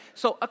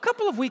So a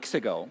couple of weeks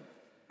ago,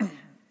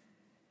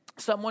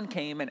 someone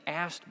came and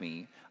asked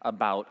me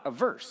about a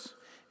verse.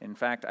 In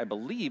fact, I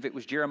believe it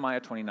was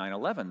Jeremiah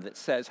 29:11 that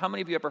says, how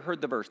many of you ever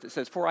heard the verse that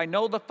says, "For I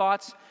know the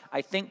thoughts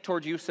I think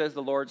toward you, says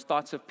the Lord,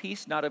 thoughts of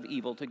peace, not of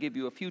evil, to give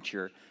you a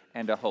future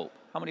and a hope"?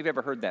 How many of you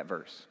ever heard that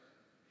verse?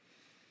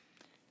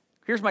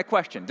 Here's my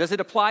question. Does it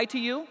apply to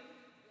you?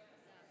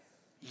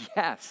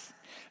 Yes.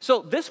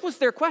 So this was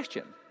their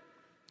question.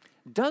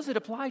 Does it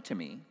apply to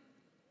me?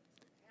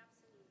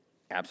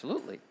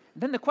 Absolutely.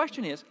 Then the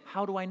question is,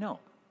 how do I know?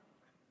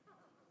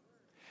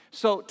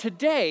 So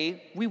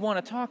today, we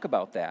want to talk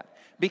about that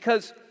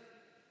because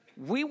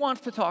we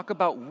want to talk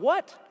about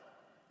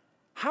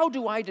how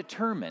do I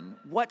determine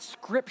what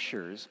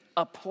scriptures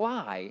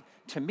apply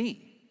to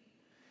me?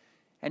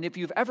 And if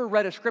you've ever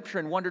read a scripture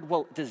and wondered,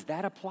 well, does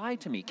that apply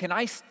to me? Can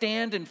I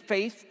stand in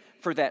faith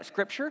for that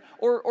scripture?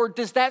 Or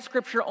does that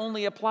scripture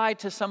only apply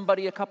to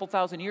somebody a couple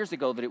thousand years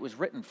ago that it was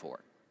written for?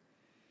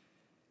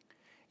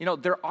 You know,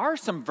 there are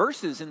some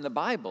verses in the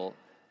Bible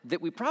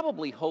that we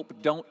probably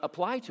hope don't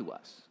apply to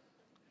us.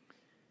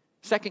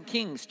 2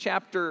 Kings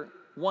chapter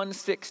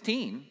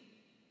 1:16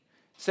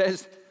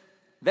 says,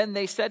 "Then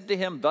they said to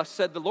him, 'Thus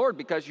said the Lord,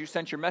 because you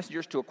sent your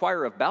messengers to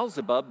inquire of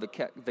Beelzebub,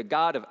 the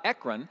god of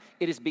Ekron,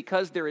 it is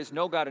because there is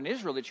no God in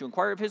Israel that you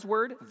inquire of his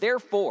word.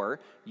 Therefore,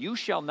 you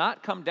shall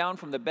not come down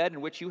from the bed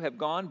in which you have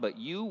gone, but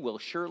you will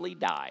surely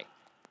die.'"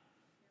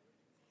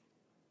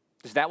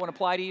 Does that one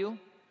apply to you?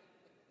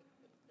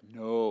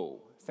 No,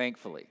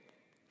 thankfully.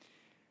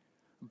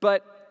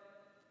 But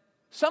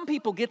some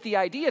people get the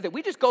idea that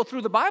we just go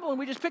through the Bible and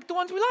we just pick the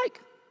ones we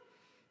like.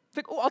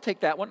 Think, oh, I'll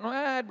take that one.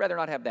 I'd rather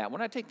not have that one.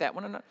 I'd take that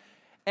one.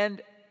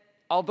 And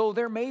although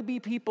there may be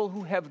people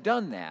who have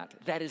done that,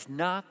 that is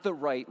not the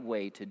right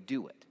way to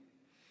do it.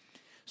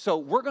 So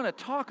we're going to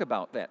talk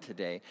about that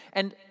today.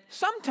 And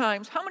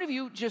sometimes, how many of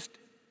you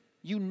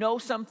you know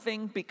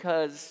something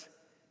because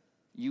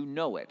you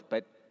know it,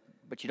 but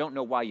you don't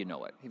know why you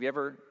know it? Have you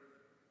ever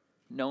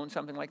known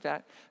something like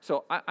that?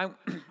 So I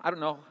don't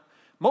know.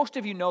 Most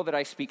of you know that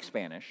I speak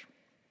Spanish.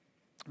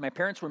 My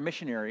parents were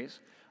missionaries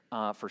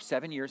for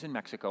 7 years in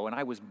Mexico, and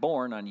I was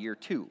born on year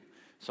 2.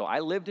 So I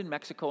lived in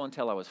Mexico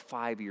until I was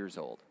 5 years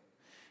old.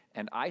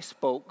 And I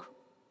spoke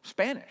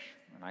Spanish,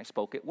 and I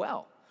spoke it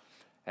well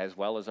as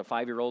a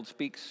 5-year-old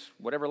speaks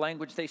whatever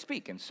language they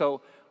speak. And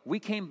so we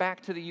came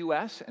back to the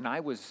U.S., and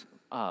I was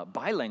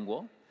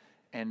bilingual,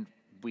 and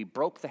we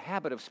broke the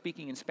habit of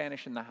speaking in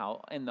Spanish in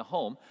the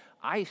home.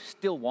 I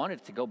still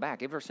wanted to go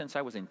back. Ever since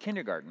I was in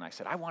kindergarten, I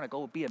said, I want to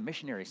go be a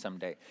missionary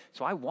someday.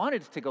 So I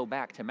wanted to go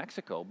back to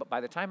Mexico, but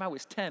by the time I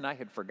was 10, I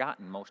had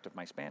forgotten most of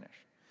my Spanish.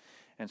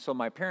 And so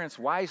my parents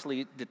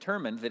wisely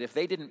determined that if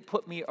they didn't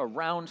put me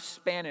around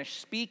Spanish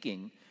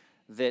speaking,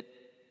 that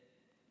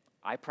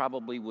I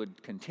probably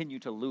would continue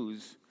to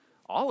lose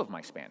all of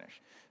my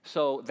Spanish.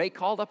 So they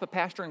called up a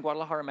pastor in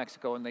Guadalajara,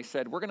 Mexico, and they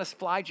said, we're going to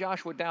fly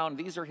Joshua down.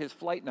 These are his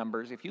flight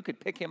numbers. If you could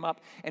pick him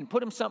up and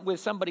put him with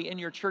somebody in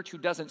your church who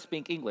doesn't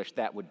speak English,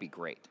 that would be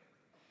great.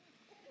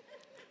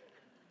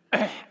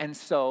 And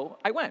so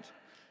I went.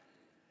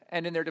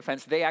 And in their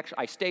defense,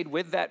 I stayed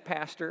with that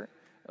pastor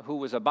who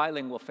was a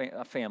bilingual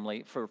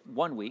family for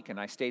 1 week, and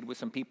I stayed with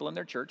some people in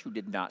their church who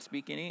did not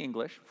speak any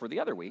English for the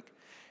other week,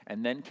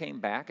 and then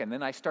came back, and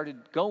then I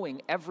started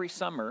going every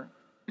summer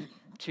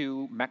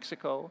to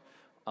Mexico,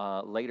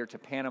 later to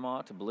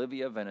Panama, to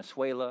Bolivia,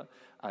 Venezuela,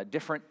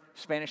 different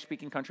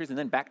Spanish-speaking countries, and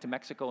then back to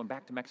Mexico.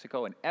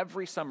 And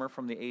every summer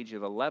from the age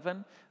of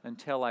 11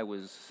 until I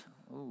was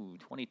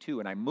 22,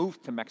 and I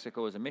moved to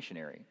Mexico as a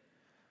missionary,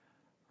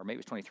 or maybe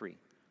it was 23,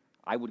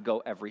 I would go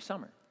every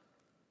summer.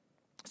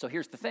 So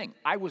here's the thing.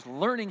 I was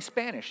learning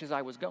Spanish as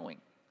I was going,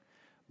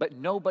 but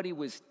nobody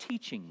was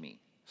teaching me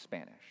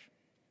Spanish.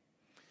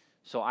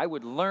 So I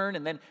would learn,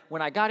 and then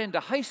when I got into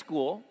high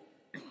school,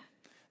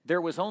 there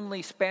was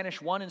only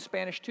Spanish 1 and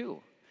Spanish 2.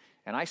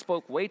 And I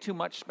spoke way too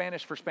much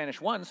Spanish for Spanish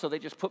 1, so they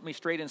just put me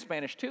straight in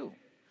Spanish 2.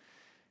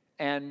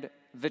 And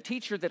the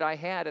teacher that I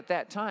had at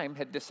that time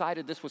had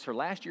decided this was her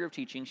last year of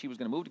teaching. She was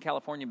going to move to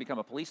California and become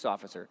a police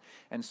officer.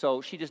 And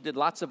so she just did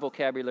lots of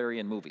vocabulary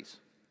and movies.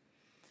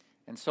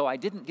 And so I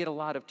didn't get a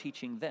lot of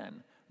teaching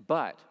then,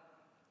 but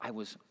I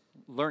was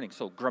learning.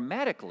 So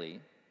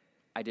grammatically,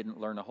 I didn't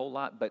learn a whole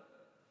lot, but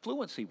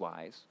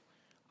fluency-wise,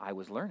 I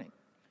was learning.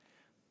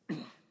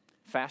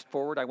 Fast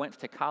forward, I went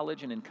to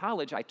college, and in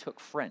college, I took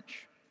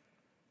French.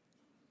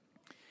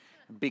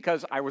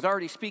 Because I was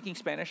already speaking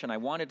Spanish, and I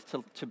wanted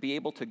to be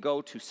able to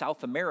go to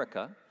South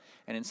America.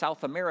 And in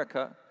South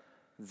America,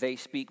 they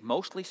speak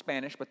mostly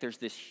Spanish, but there's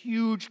this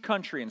huge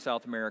country in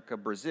South America,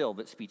 Brazil,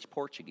 that speaks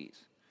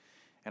Portuguese.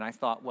 And I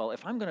thought, well,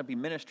 if I'm going to be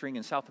ministering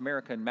in South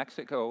America and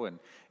Mexico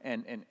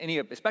and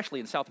especially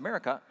in South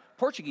America,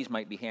 Portuguese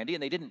might be handy.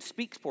 And they didn't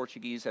speak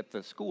Portuguese at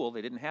the school.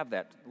 They didn't have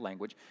that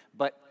language.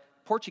 But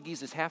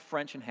Portuguese is half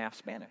French and half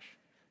Spanish.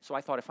 So I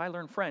thought, if I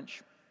learn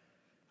French,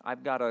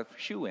 I've got a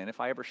shoe in.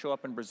 If I ever show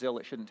up in Brazil,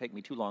 it shouldn't take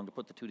me too long to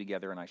put the two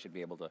together, and I should be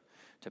able to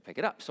pick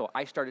it up. So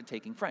I started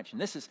taking French. And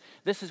this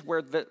is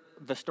where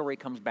the story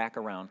comes back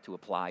around to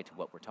apply to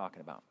what we're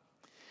talking about.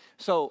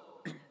 So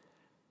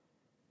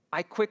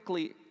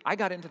I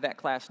got into that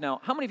class.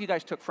 Now, how many of you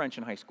guys took French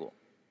in high school?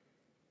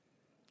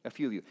 A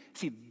few of you.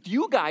 See,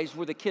 you guys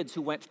were the kids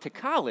who went to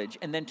college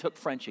and then took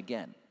French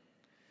again.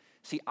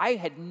 See, I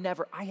had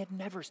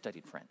never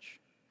studied French.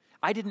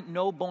 I didn't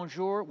know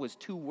bonjour was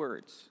 2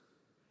 words.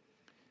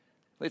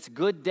 It's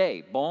good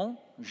day,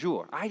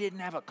 bonjour. I didn't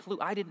have a clue.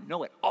 I didn't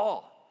know it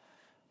all.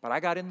 But I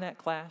got in that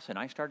class and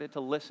I started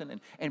to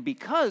listen. And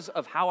because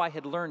of how I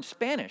had learned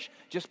Spanish,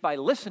 just by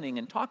listening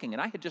and talking,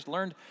 and I had just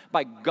learned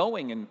by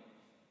going and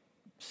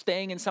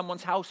staying in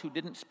someone's house who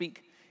didn't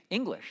speak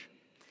English,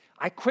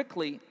 I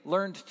quickly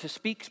learned to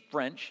speak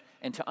French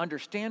and to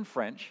understand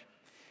French.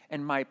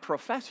 And my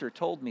professor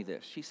told me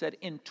this. She said,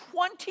 in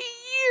 20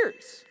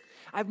 years,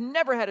 I've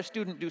never had a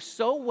student do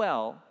so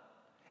well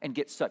and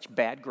get such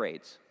bad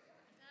grades.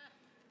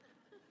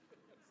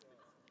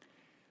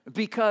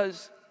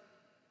 Because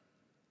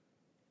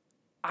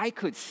I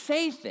could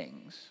say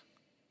things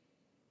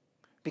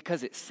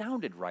because it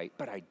sounded right,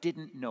 but I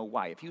didn't know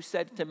why. If you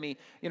said to me,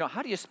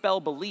 how do you spell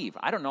believe?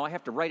 I don't know, I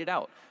have to write it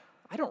out.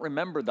 I don't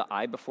remember the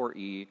I before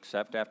E,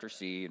 except after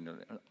C, and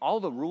all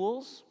the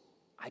rules,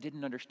 I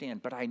didn't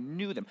understand, but I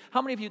knew them.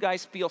 How many of you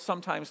guys feel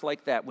sometimes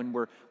like that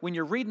when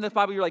you're reading the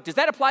Bible, you're like, does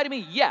that apply to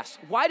me? Yes.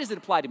 Why does it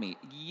apply to me?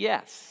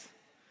 Yes.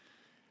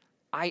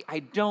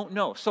 I don't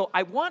know. So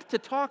I want to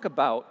talk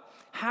about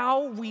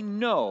how we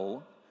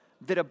know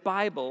that a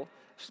Bible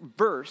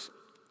verse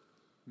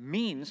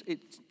means it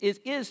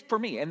is for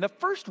me. And the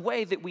first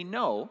way that we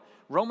know,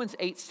 Romans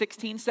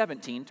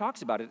 8:16-17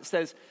 talks about it. It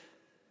says,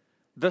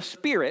 the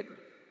Spirit,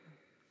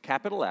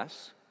 capital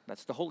S,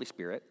 that's the Holy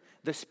Spirit,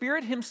 the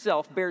Spirit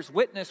himself bears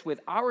witness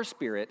with our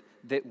spirit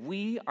that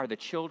we are the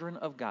children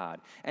of God.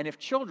 And if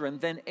children,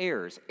 then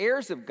heirs,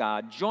 heirs of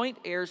God, joint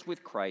heirs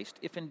with Christ,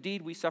 if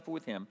indeed we suffer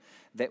with him,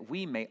 that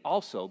we may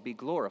also be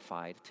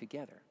glorified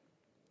together.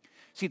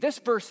 See, this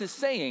verse is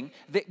saying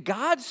that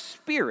God's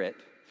Spirit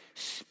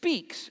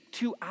speaks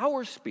to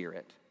our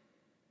spirit.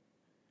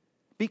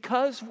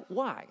 Because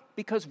why?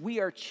 Because we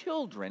are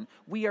children,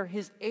 we are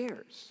his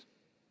heirs.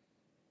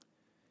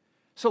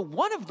 So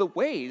one of the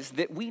ways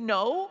that we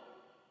know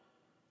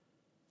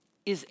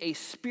is a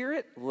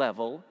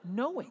spirit-level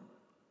knowing.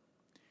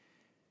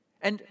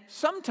 And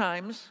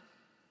sometimes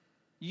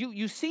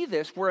you see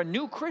this where a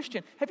new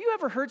Christian, have you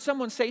ever heard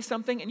someone say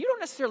something and you don't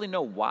necessarily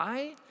know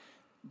why,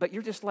 but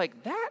you're just like,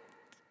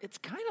 it's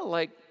kind of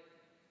like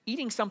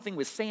eating something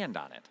with sand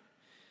on it.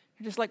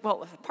 You're just like,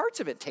 well, parts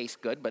of it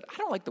taste good, but I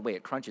don't like the way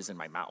it crunches in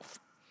my mouth.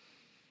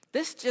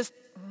 This just,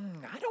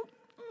 I don't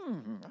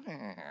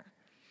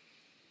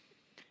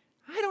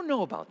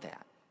know about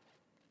that.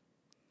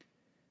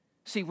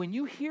 See, when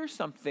you hear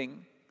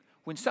something,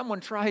 when someone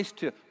tries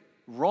to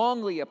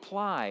wrongly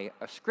apply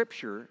a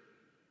scripture,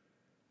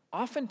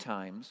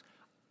 oftentimes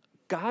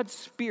God's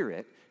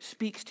Spirit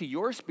speaks to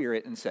your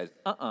spirit and says,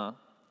 and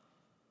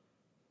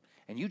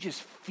you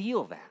just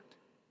feel that.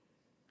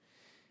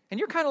 And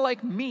you're kind of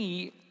like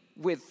me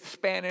with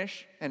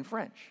Spanish and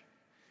French.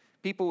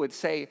 People would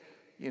say,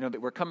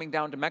 that we're coming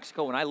down to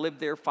Mexico, and I lived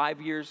there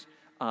 5 years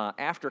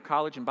after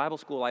college and Bible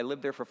school. I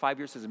lived there for 5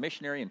 years as a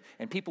missionary,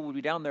 and people would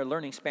be down there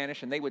learning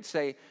Spanish, and they would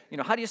say,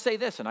 how do you say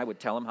this? And I would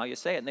tell them how you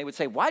say it, and they would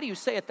say, why do you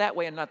say it that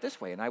way and not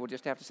this way? And I would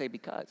just have to say,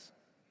 because.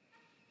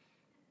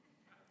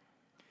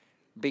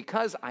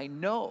 Because I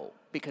know,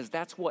 because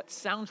that's what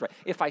sounds right.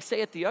 If I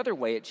say it the other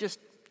way, it just,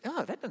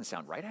 that doesn't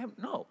sound right. I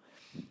don't know.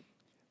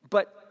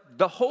 But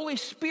the Holy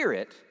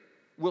Spirit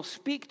will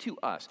speak to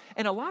us.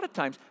 And a lot of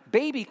times,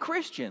 baby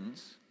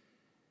Christians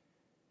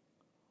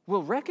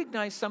will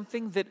recognize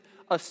something that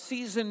a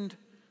seasoned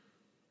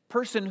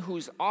person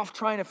who's off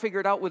trying to figure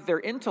it out with their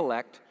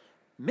intellect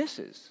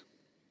misses.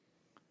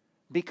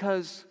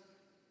 Because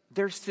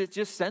they're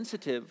just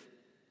sensitive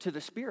to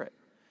the Spirit.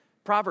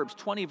 Proverbs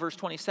 20, verse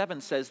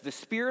 27 says, the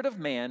spirit of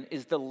man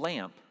is the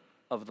lamp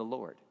of the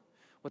Lord.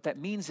 What that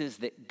means is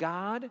that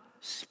God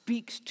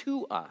speaks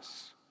to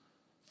us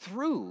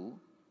through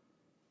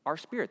our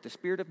spirit, the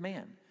spirit of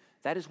man.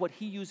 That is what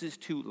he uses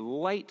to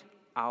light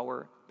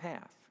our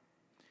path.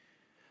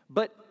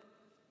 But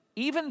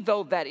even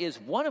though that is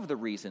one of the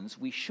reasons,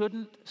 we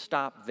shouldn't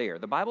stop there.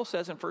 The Bible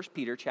says in 1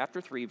 Peter chapter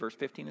 3, verse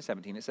 15 and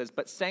 17, it says,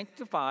 but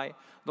sanctify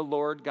the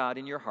Lord God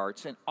in your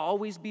hearts, and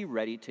always be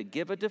ready to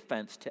give a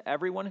defense to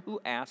everyone who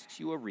asks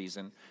you a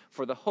reason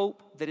for the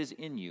hope that is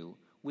in you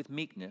with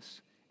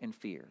meekness and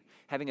fear,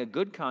 having a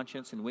good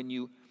conscience, and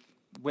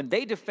when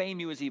they defame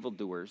you as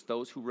evildoers,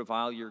 those who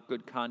revile your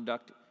good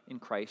conduct in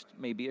Christ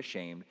may be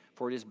ashamed,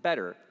 for it is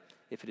better,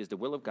 if it is the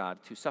will of God,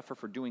 to suffer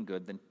for doing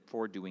good than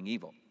for doing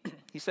evil.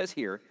 He says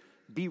here,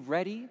 be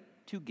ready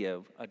to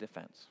give a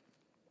defense.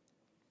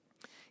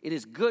 It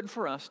is good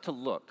for us to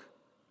look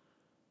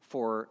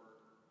for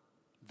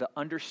the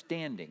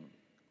understanding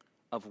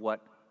of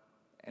what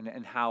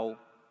and how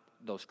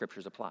those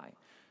scriptures apply.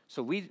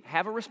 So we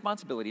have a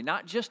responsibility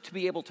not just to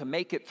be able to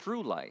make it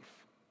through life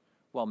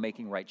while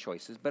making right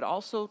choices, but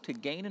also to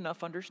gain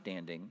enough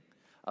understanding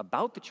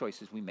about the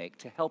choices we make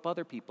to help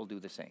other people do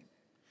the same.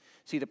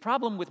 See, the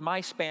problem with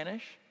my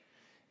Spanish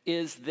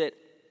is that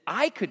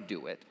I could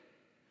do it,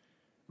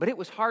 But it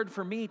was hard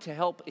for me to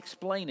help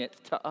explain it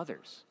to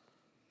others.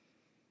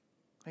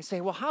 I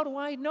say, well, how do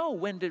I know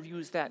when to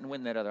use that and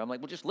when that other? I'm like,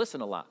 well, just listen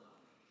a lot.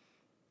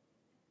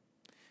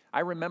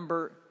 I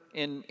remember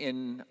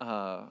in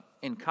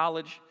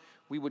college,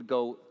 we would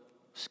go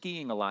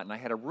skiing a lot, and I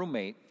had a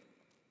roommate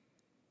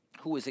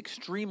who was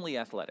extremely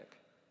athletic.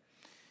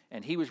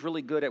 And he was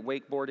really good at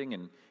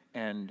wakeboarding,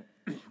 and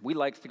we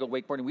liked to go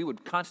wakeboarding. We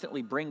would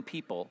constantly bring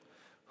people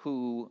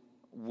who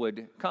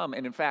would come.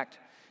 And in fact,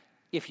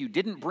 if you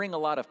didn't bring a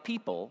lot of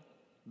people,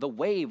 the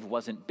wave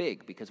wasn't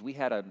big because we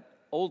had an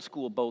old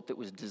school boat that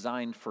was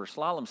designed for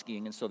slalom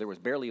skiing, and so there was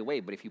barely a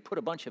wave. But if you put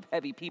a bunch of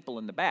heavy people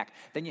in the back,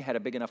 then you had a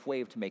big enough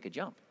wave to make a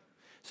jump.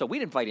 So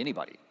we'd invite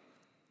anybody.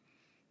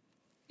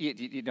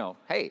 You know,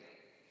 hey,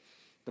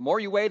 the more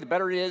you weigh, the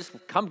better it is.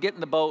 Come get in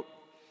the boat.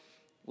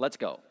 Let's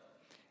go.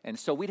 And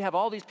so we'd have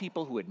all these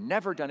people who had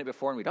never done it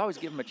before, and we'd always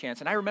give them a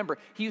chance. And I remember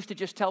he used to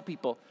just tell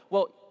people,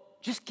 well,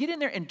 just get in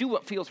there and do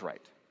what feels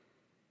right.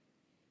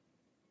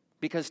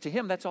 Because to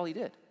him, that's all he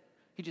did.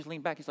 He just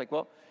leaned back. He's like,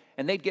 well,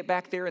 and they'd get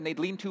back there, and they'd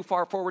lean too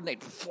far forward, and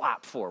they'd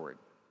flop forward.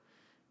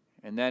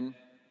 And then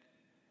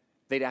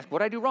they'd ask,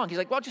 what'd I do wrong? He's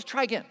like, well, just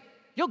try again.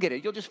 You'll get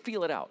it. You'll just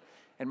feel it out.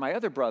 And my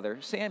other brother,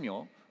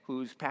 Samuel,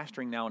 who's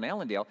pastoring now in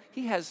Allendale,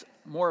 he has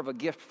more of a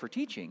gift for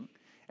teaching.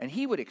 And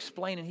he would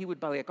explain, and he would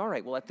be like, all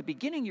right, well, at the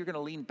beginning, you're going to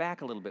lean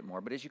back a little bit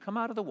more. But as you come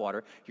out of the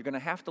water, you're going to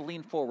have to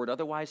lean forward.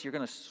 Otherwise, you're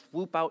going to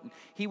swoop out. And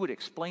he would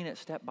explain it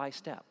step by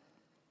step.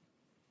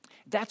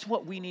 That's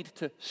what we need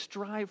to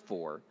strive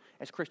for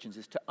as Christians,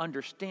 is to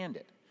understand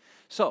it.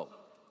 So,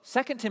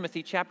 2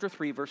 Timothy chapter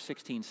 3, verse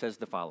 16 says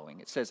the following.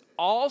 It says,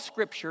 all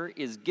Scripture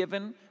is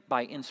given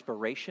by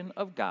inspiration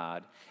of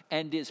God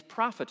and is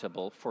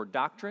profitable for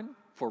doctrine,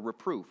 for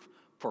reproof,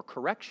 for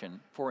correction,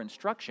 for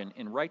instruction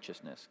in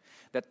righteousness,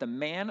 that the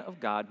man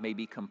of God may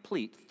be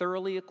complete,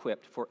 thoroughly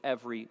equipped for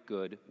every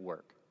good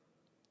work.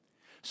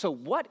 So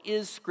what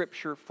is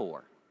Scripture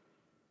for?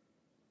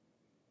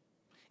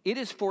 It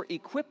is for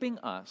equipping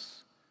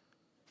us,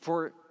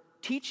 for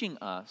teaching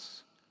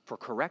us, for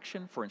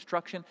correction, for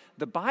instruction.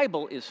 The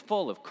Bible is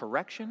full of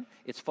correction,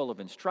 it's full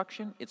of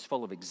instruction, it's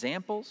full of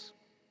examples.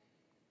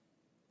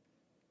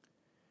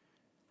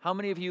 How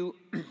many of you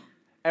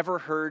ever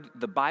heard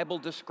the Bible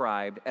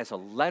described as a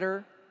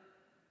letter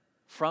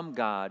from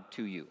God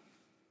to you?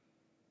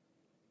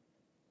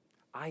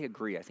 I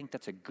agree. I think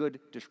that's a good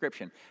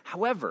description.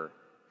 However,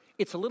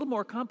 it's a little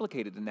more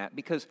complicated than that,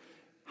 because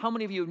how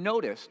many of you have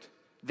noticed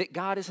that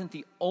God isn't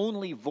the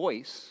only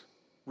voice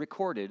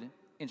recorded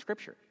in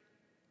Scripture?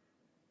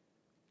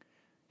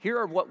 Here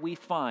are what we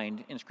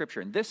find in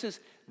Scripture. And this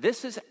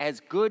is as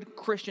good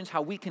Christians,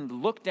 how we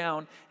can look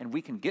down and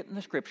we can get in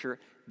the Scripture.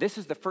 This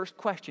is the first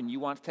question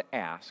you want to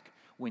ask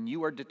when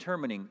you are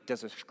determining,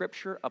 does a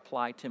Scripture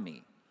apply to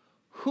me?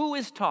 Who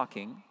is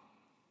talking,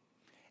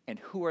 and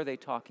who are they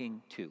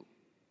talking to?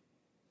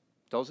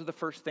 Those are the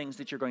first things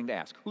that you're going to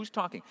ask. Who's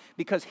talking?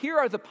 Because here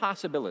are the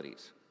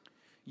possibilities.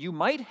 You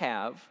might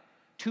have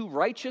two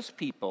righteous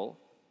people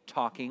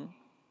talking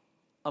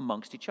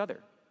amongst each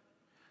other.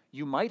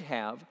 You might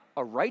have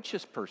a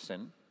righteous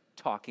person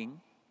talking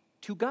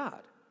to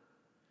God.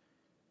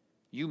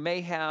 You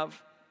may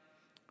have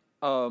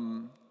a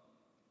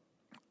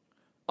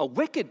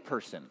wicked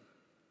person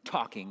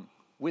talking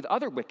with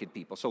other wicked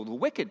people. So the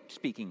wicked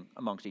speaking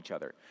amongst each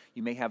other.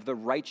 You may have the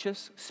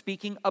righteous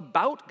speaking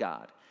about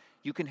God.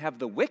 You can have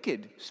the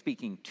wicked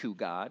speaking to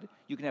God.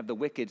 You can have the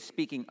wicked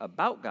speaking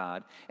about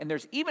God. And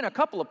there's even a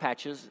couple of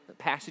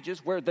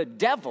passages where the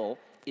devil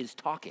is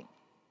talking.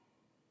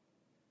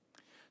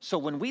 So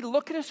when we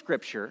look at a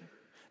Scripture,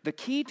 the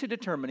key to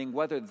determining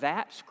whether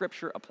that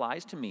Scripture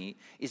applies to me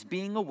is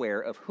being aware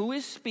of who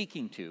is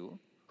speaking to,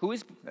 who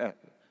is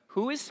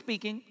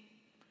speaking,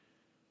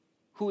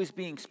 who is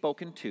being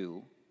spoken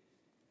to,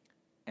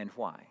 and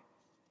why.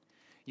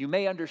 You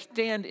may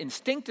understand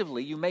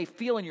instinctively, you may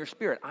feel in your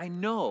spirit, I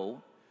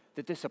know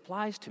that this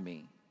applies to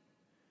me.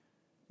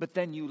 But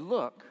then you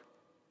look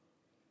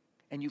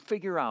and you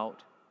figure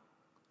out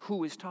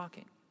who is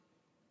talking.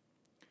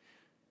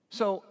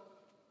 So,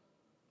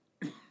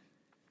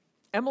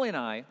 Emily and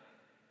I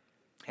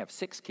have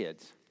 6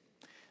 kids,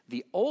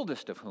 the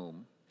oldest of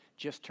whom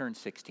just turned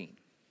 16.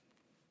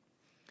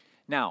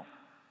 Now,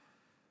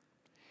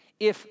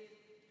 if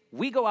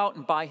we go out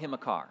and buy him a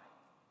car,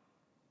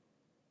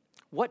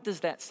 what does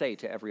that say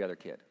to every other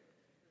kid?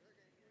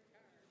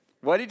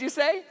 What did you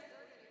say?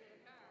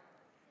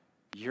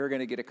 You're going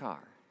to get a car.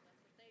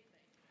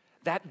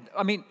 That,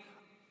 I mean,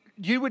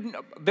 you wouldn't.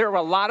 There are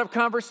a lot of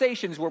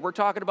conversations where we're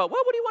talking about,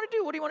 well, what do you want to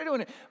do? What do you want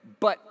to do?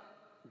 But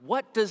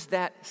what does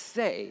that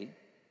say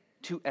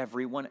to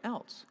everyone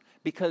else?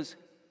 Because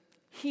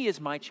he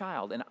is my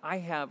child, and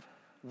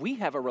we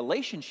have a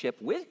relationship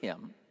with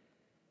him.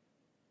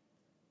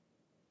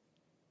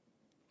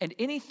 And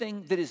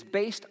anything that is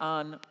based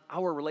on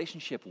our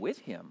relationship with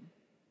him,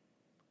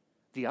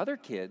 the other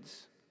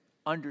kids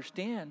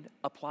understand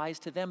applies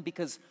to them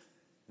because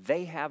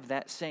they have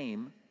that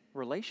same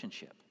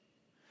relationship.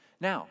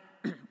 Now,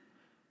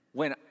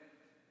 when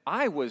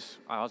I was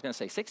going to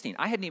say 16.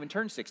 I hadn't even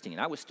turned 16.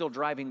 I was still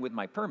driving with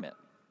my permit.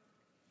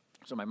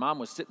 So my mom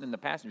was sitting in the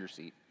passenger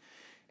seat,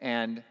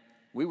 and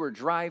we were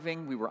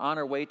driving. We were on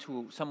our way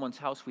to someone's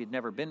house we had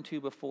never been to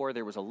before.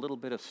 There was a little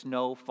bit of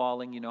snow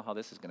falling. You know how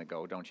this is going to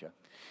go, don't you?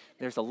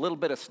 There's a little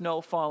bit of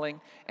snow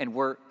falling, and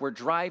we're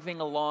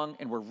driving along,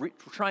 and we're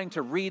trying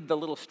to read the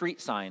little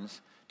street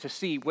signs to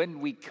see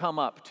when we come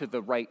up to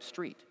the right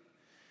street.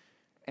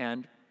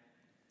 And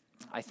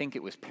I think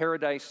it was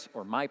Paradise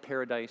or My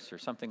Paradise or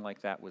something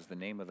like that was the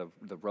name of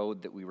the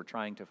road that we were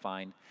trying to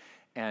find.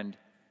 And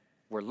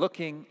we're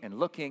looking,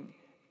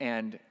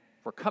 and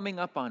we're coming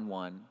up on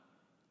one.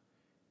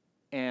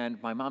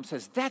 And my mom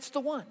says, "That's the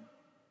one."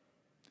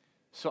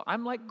 So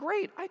I'm like,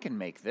 "Great, I can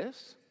make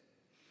this."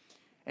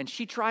 And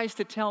she tries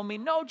to tell me,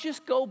 "No,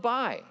 just go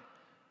by."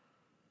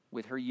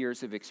 With her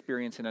years of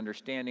experience and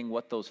understanding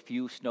what those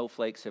few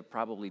snowflakes have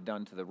probably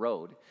done to the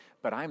road.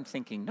 But I'm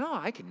thinking, no,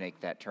 I can make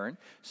that turn.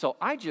 So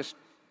I just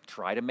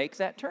try to make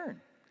that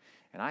turn.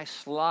 And I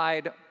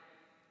slide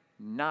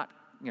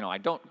I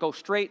don't go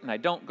straight and I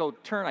don't go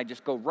turn. I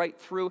just go right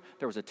through.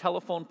 There was a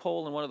telephone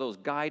pole and one of those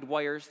guide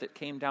wires that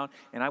came down,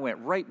 and I went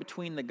right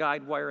between the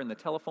guide wire and the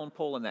telephone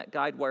pole, and that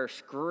guide wire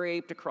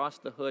scraped across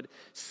the hood,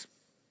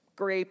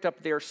 scraped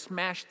up there,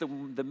 smashed the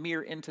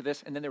mirror into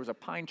this, and then there was a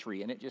pine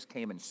tree, and it just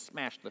came and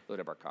smashed the hood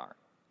of our car.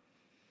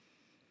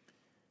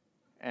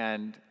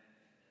 And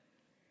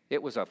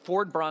it was a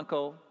Ford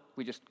Bronco.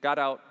 We just got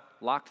out,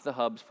 locked the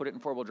hubs, put it in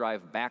four-wheel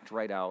drive, backed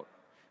right out,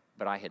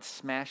 but I had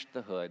smashed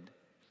the hood.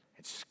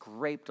 It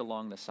scraped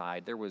along the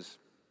side. There was,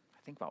 I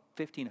think, about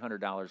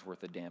 $1,500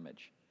 worth of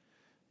damage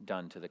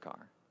done to the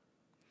car.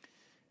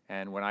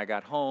 And when I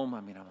got home,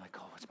 I'm like,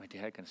 oh, what's my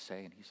dad going to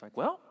say? And he's like,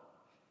 well,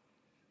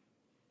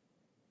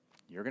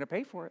 you're going to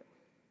pay for it.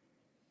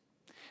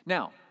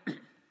 Now,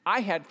 I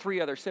had 3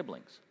 other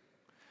siblings.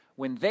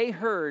 When they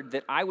heard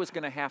that I was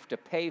going to have to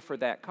pay for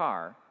that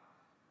car,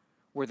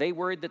 were they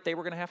worried that they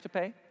were going to have to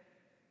pay?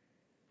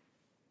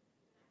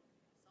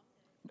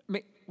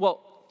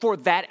 Well, for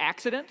that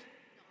accident?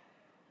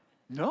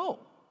 No.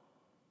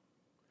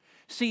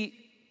 See,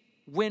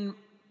 when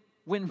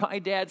my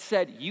dad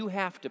said, you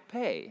have to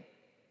pay,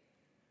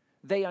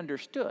 they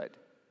understood.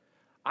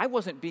 I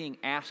wasn't being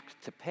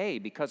asked to pay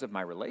because of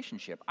my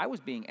relationship. I was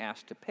being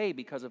asked to pay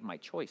because of my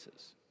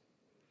choices.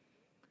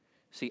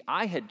 See,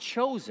 I had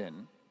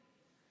chosen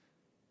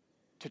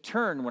to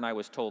turn when I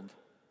was told,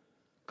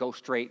 go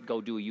straight,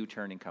 go do a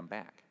U-turn and come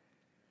back.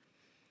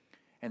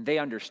 And they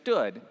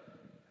understood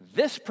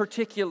this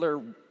particular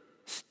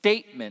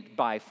statement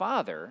by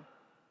Father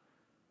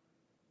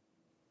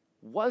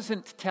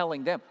wasn't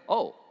telling them,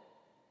 oh,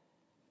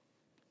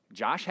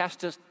 Josh has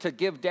to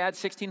give Dad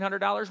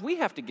 $1,600. We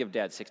have to give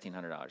Dad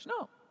 $1,600.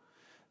 No.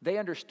 They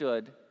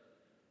understood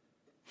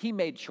he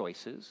made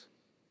choices.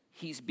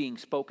 He's being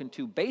spoken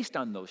to based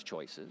on those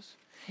choices.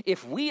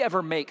 If we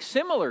ever make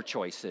similar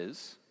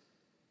choices,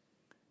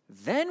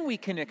 then we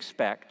can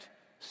expect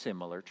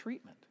similar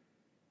treatment.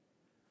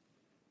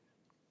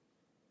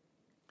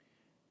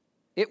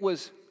 It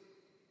was,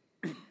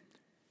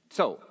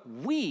 so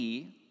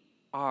we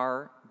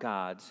are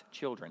God's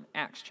children.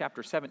 Acts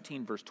chapter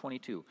 17, verse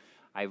 22.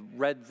 I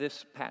read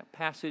this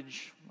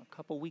passage a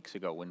couple weeks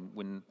ago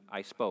when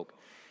I spoke.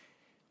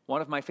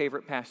 One of my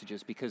favorite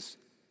passages because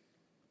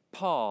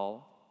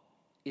Paul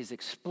is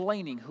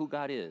explaining who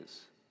God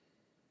is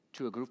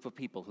to a group of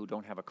people who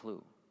don't have a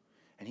clue.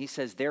 And he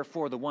says,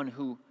 therefore, the one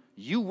who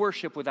you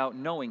worship without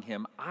knowing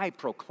him, I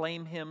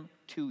proclaim him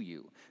to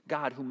you.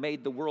 God, who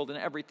made the world and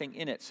everything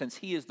in it, since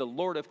he is the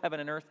Lord of heaven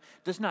and earth,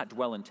 does not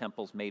dwell in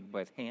temples made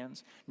with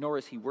hands, nor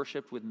is he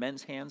worshipped with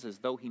men's hands as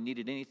though he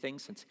needed anything,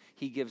 since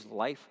he gives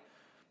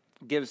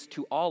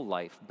to all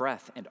life,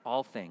 breath, and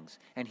all things.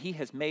 And he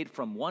has made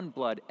from one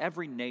blood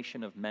every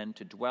nation of men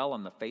to dwell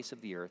on the face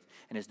of the earth,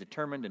 and has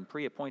determined and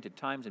pre-appointed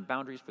times and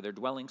boundaries for their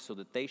dwellings, so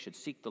that they should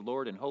seek the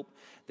Lord and hope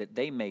that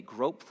they may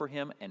grope for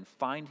him and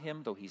find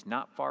him, though he's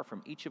not far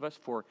from each of us.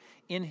 For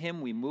in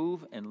him we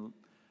move and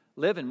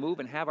live and move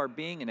and have our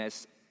being. And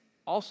as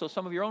also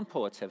some of your own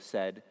poets have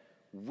said,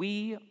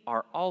 we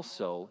are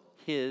also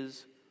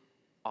his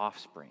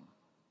offspring.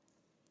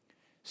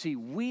 See,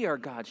 we are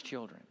God's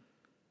children.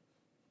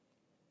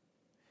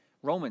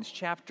 Romans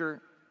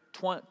chapter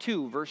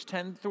 2, verse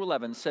 10 through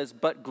 11 says,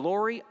 but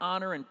glory,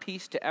 honor, and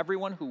peace to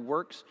everyone who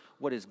works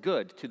what is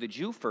good, to the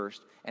Jew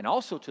first, and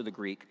also to the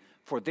Greek,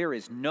 for there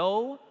is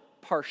no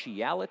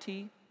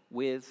partiality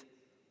with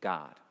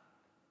God.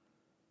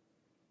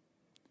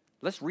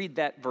 Let's read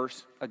that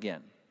verse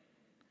again.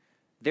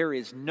 There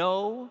is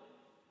no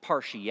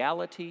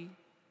partiality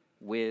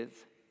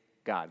with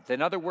God.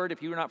 Another word,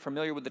 if you're not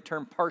familiar with the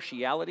term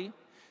partiality,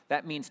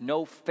 that means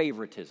no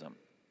favoritism.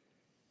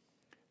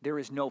 There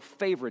is no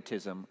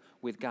favoritism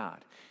with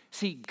God.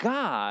 See,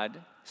 God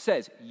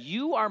says,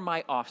 you are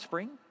my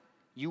offspring,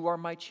 you are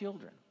my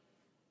children.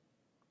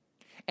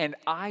 And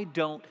I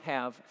don't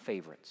have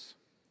favorites.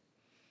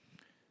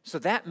 So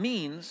that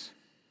means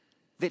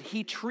that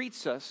he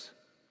treats us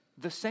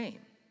the same.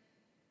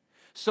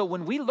 So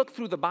when we look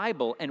through the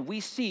Bible and we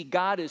see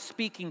God is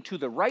speaking to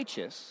the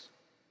righteous,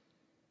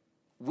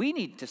 we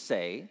need to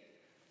say,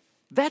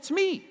 that's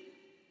me.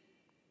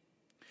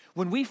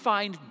 When we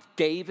find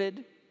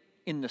David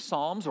in the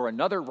Psalms or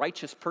another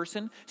righteous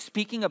person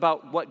speaking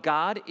about what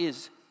God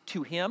is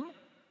to him,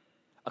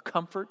 a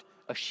comfort,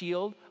 a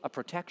shield, a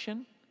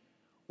protection,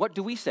 what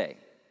do we say?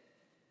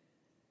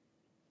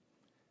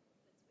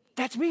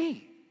 That's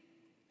me.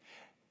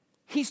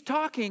 He's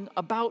talking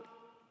about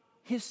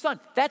his son.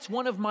 That's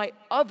one of my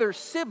other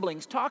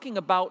siblings talking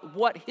about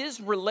what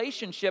his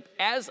relationship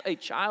as a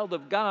child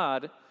of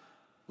God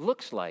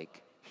looks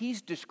like.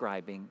 He's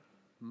describing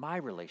my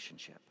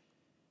relationship.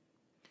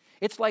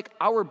 It's like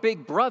our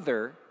big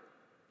brother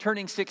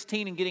turning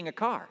 16 and getting a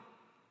car.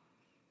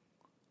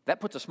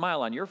 That puts a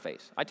smile on your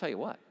face, I tell you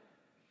what.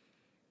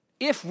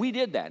 If we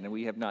did that, and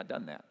we have not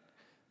done that,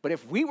 but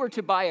if we were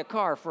to buy a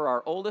car for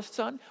our oldest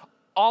son,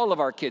 all of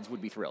our kids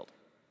would be thrilled.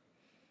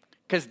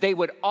 Because they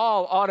would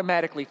all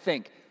automatically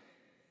think,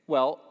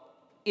 well,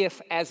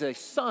 if as a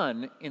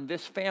son in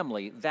this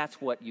family,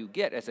 that's what you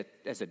get as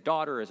a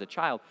daughter, as a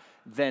child,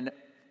 then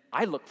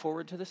I look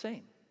forward to the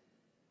same.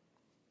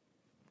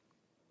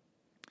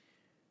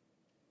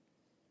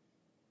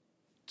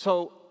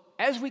 So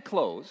as we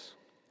close,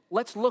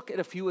 let's look at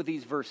a few of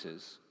these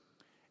verses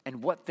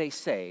and what they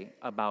say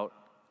about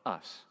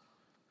us.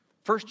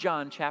 1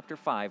 John chapter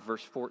 5,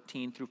 verse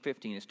 14 through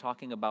 15 is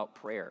talking about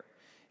prayer.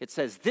 It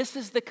says, "This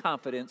is the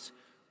confidence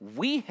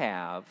we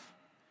have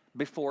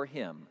before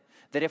him,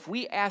 that if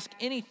we ask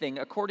anything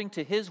according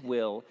to his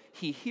will,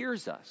 he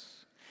hears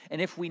us.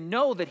 And if we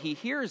know that he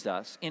hears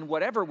us in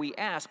whatever we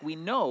ask, we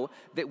know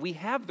that we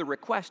have the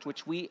request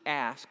which we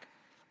ask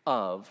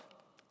of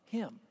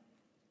him."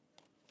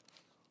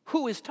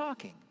 Who is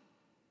talking?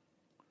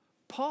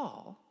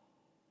 John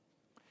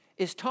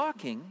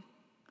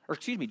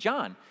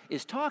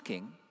is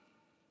talking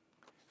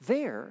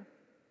there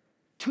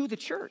to the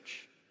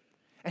church.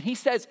 And he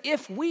says,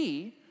 if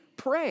we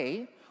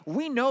pray,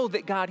 we know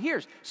that God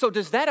hears. So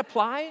does that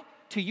apply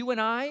to you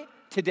and I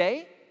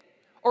today?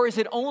 Or is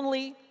it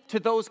only to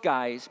those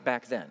guys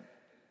back then?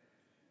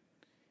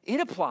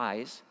 It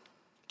applies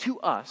to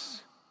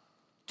us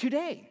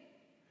today.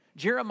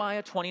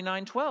 Jeremiah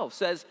 29:12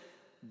 says,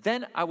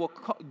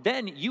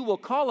 Then you will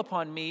call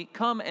upon me,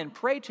 come and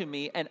pray to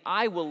me, and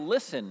I will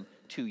listen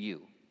to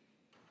you.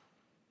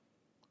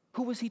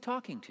 Who was he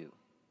talking to?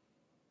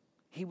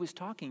 He was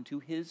talking to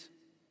his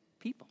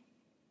people.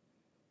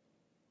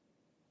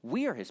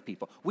 We are his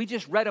people. We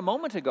just read a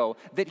moment ago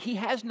that he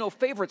has no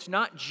favorites,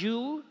 not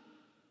Jew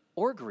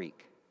or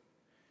Greek,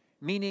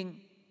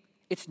 meaning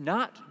it's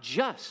not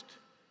just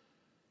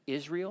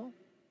Israel.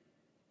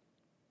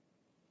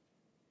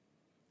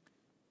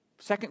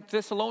 2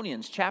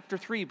 Thessalonians chapter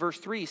 3, verse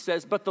 3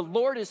 says, "But the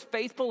Lord is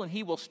faithful, and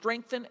he will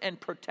strengthen and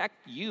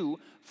protect you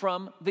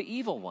from the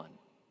evil one."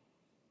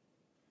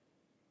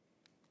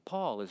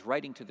 Paul is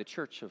writing to the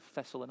church of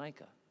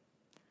Thessalonica.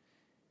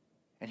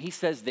 And he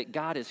says that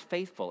God is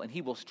faithful, and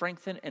he will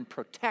strengthen and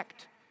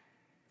protect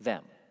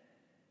them.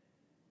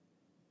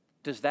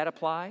 Does that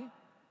apply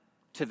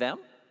to them?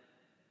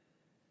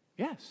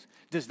 Yes.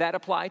 Does that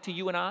apply to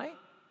you and I?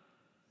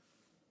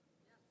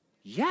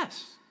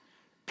 Yes.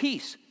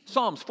 Peace.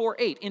 Psalms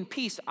 4:8, "In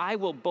peace I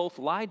will both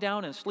lie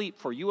down and sleep,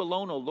 for you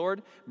alone, O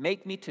Lord,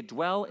 make me to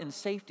dwell in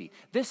safety."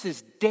 This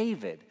is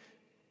David,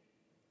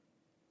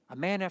 a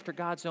man after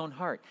God's own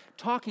heart,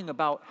 talking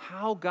about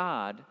how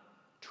God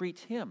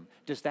treats him.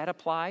 Does that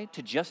apply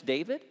to just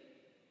David?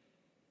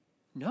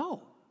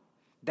 No.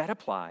 That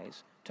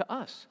applies to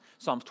us.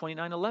 Psalms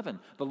 29:11,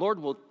 "The Lord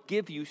will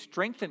give you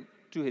strength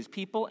to his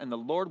people, and the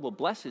Lord will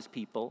bless his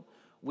people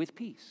with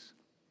peace."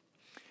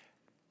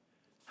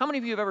 How many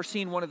of you have ever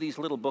seen one of these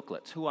little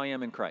booklets, Who I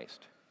Am in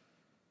Christ?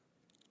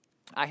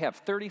 I have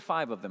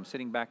 35 of them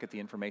sitting back at the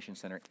Information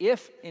Center,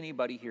 if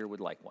anybody here would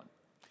like one.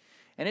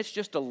 And it's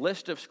just a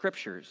list of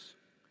scriptures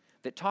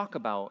that talk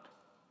about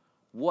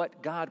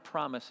what God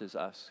promises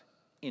us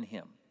in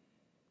him.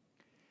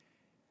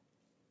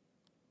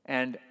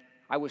 And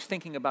I was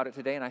thinking about it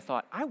today, and I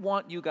thought, I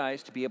want you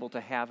guys to be able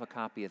to have a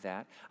copy of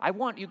that. I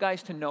want you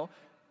guys to know,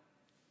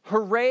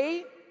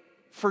 hooray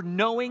for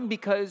knowing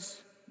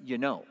because you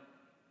know.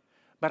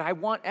 But I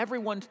want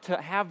everyone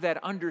to have that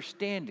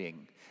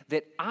understanding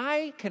that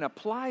I can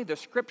apply the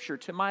scripture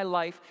to my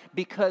life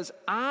because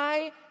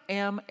I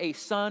am a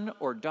son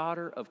or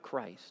daughter of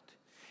Christ.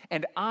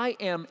 And I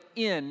am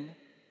in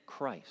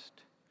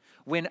Christ.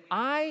 When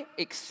I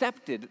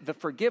accepted the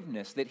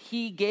forgiveness that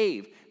he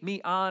gave me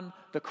on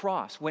the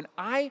cross, when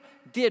I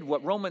did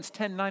what Romans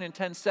 10:9 and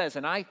 10 says,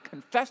 and I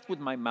confessed with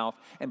my mouth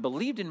and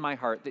believed in my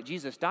heart that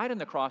Jesus died on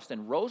the cross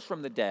and rose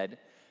from the dead,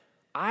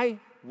 I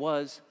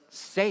was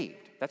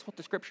saved. That's what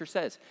the scripture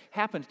says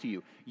happened to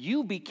you.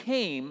 You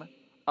became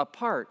a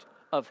part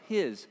of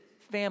his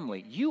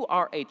family. You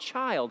are a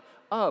child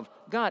of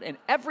God. And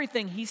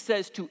everything he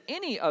says to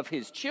any of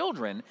his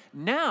children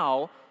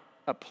now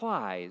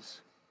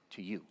applies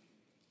to you.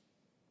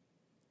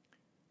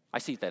 I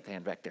see that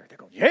hand back there. They're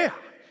going, yeah.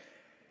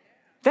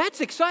 That's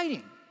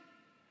exciting.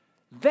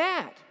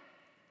 That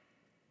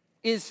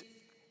is,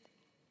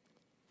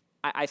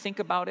 I think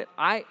about it.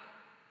 I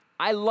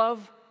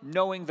love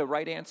knowing the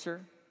right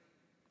answer,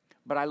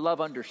 but I love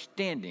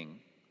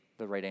understanding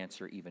the right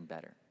answer even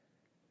better.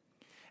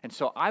 And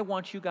so I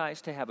want you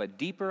guys to have a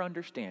deeper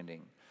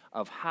understanding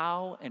of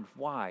how and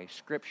why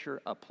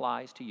Scripture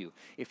applies to you.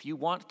 If you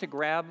want to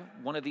grab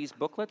one of these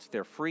booklets,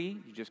 they're free.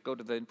 You just go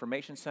to the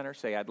Information Center,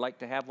 say, I'd like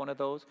to have one of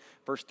those.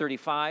 Verse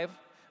 35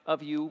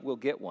 of you will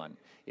get one.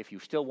 If you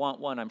still want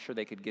one, I'm sure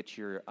they could get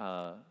your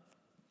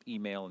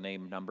email,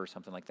 name, number,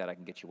 something like that. I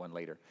can get you one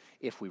later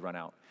if we run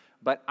out.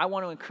 But I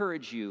want to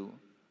encourage you,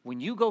 when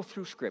you go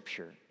through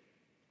Scripture,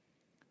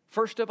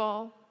 first of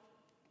all,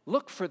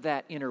 look for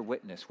that inner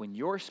witness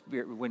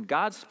when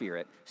God's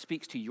Spirit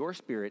speaks to your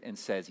spirit and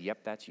says, yep,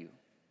 that's you.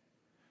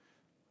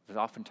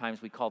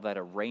 Oftentimes we call that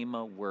a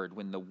rhema word,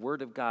 when the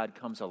Word of God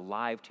comes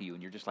alive to you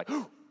and you're just like,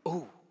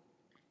 oh,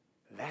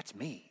 that's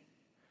me.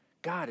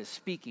 God is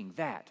speaking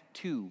that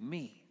to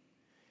me.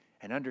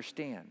 And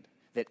understand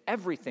that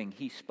everything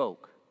He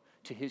spoke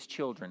to His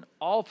children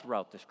all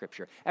throughout the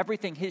Scripture,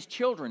 everything His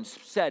children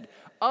said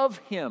of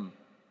Him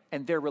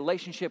and their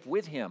relationship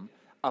with Him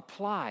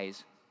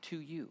applies to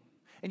you.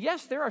 And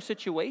yes, there are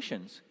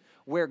situations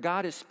where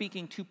God is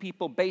speaking to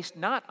people based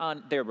not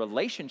on their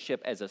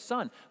relationship as a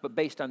son, but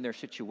based on their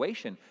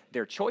situation,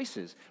 their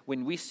choices.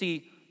 When we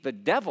see the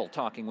devil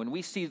talking, when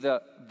we see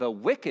the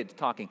wicked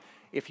talking,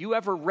 if you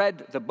ever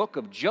read the book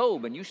of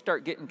Job and you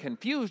start getting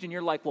confused and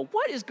you're like, well,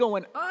 what is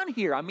going on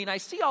here? I mean, I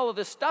see all of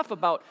this stuff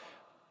about,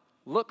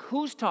 look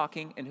who's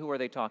talking and who are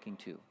they talking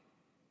to.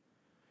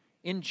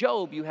 In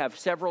Job, you have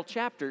several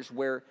chapters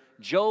where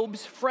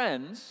Job's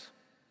friends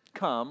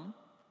come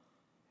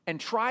and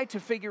try to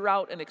figure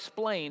out and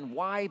explain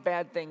why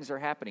bad things are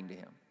happening to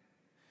him.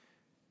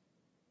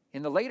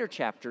 In the later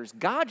chapters,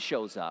 God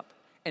shows up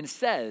and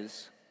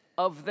says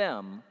of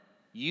them,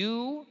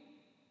 you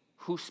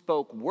who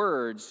spoke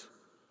words,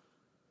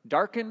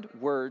 darkened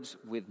words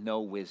with no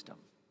wisdom.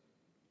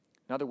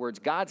 In other words,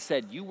 God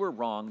said, you were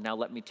wrong, now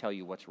let me tell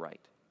you what's right.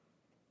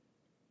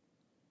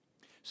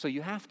 So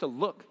you have to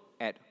look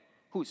at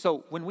who.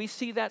 So when we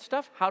see that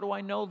stuff, how do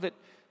I know that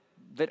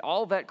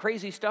all that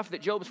crazy stuff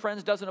that Job's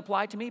friends doesn't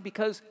apply to me?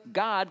 Because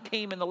God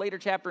came in the later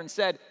chapter and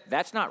said,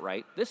 that's not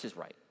right, this is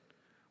right.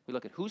 We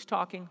look at who's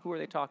talking, who are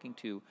they talking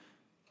to,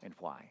 and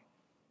why.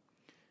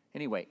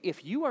 Anyway,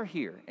 if you are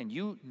here and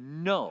you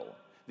know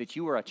that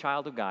you are a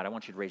child of God, I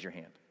want you to raise your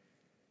hand.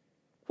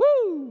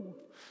 Woo!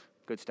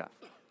 Good stuff.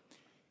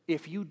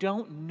 If you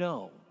don't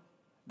know,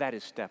 that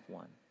is step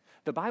one.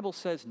 The Bible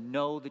says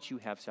know that you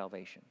have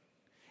salvation.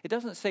 It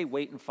doesn't say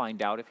wait and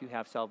find out if you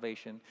have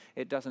salvation.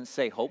 It doesn't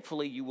say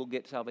hopefully you will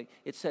get salvation.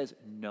 It says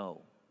know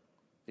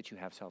that you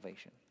have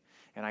salvation.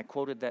 And I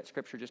quoted that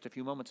scripture just a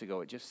few moments ago.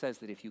 It just says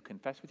that if you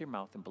confess with your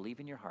mouth and believe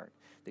in your heart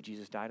that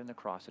Jesus died on the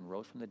cross and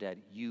rose from the dead,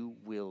 you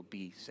will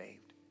be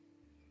saved.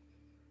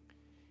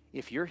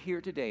 If you're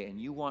here today and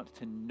you want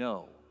to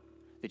know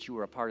that you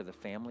are a part of the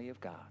family of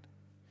God,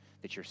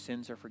 that your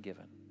sins are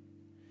forgiven,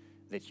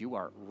 that you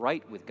are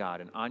right with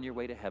God and on your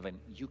way to heaven,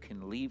 you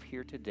can leave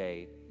here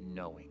today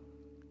knowing.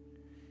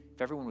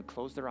 If everyone would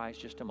close their eyes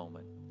just a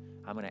moment,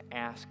 I'm going to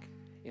ask,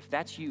 if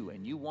that's you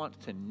and you want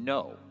to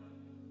know,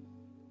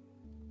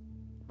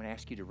 I'm going to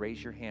ask you to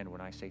raise your hand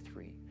when I say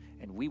 3,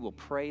 and we will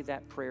pray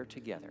that prayer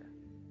together.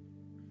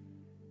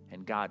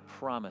 And God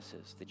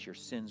promises that your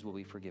sins will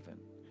be forgiven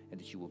and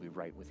that you will be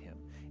right with Him.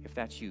 If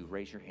that's you,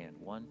 raise your hand.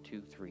 1,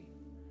 2, 3.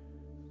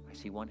 I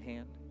see one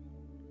hand.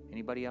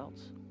 Anybody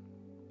else?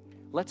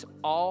 Let's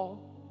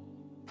all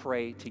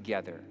pray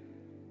together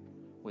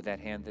with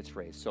that hand that's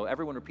raised. So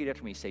everyone repeat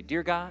after me. Say,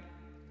 Dear God,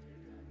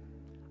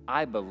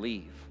 I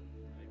believe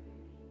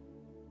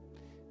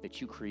that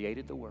you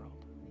created the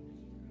world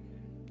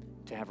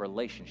to have a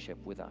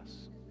relationship with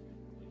us.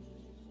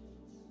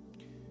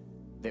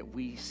 That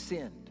we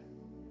sinned.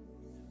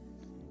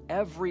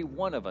 Every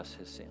one of us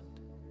has sinned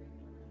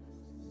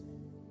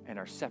and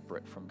are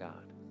separate from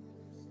God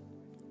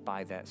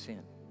by that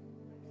sin.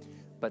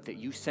 But that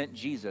you sent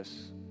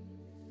Jesus,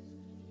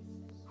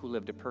 who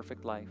lived a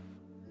perfect life,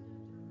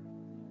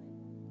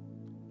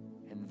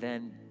 and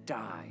then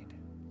died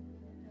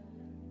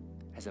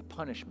as a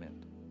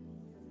punishment,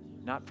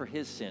 not for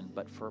his sin,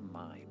 but for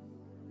mine.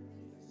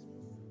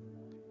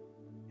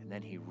 And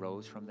then he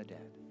rose from the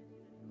dead.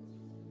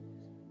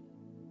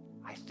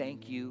 I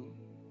thank you,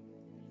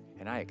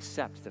 and I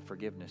accept the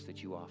forgiveness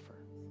that you offer.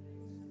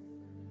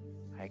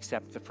 I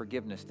accept the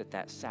forgiveness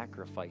that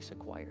sacrifice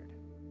acquired.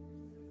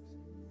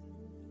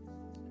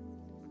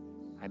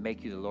 I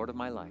make you the Lord of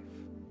my life.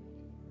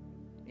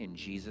 In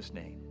Jesus'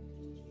 name,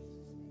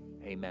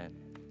 amen.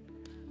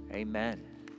 Amen.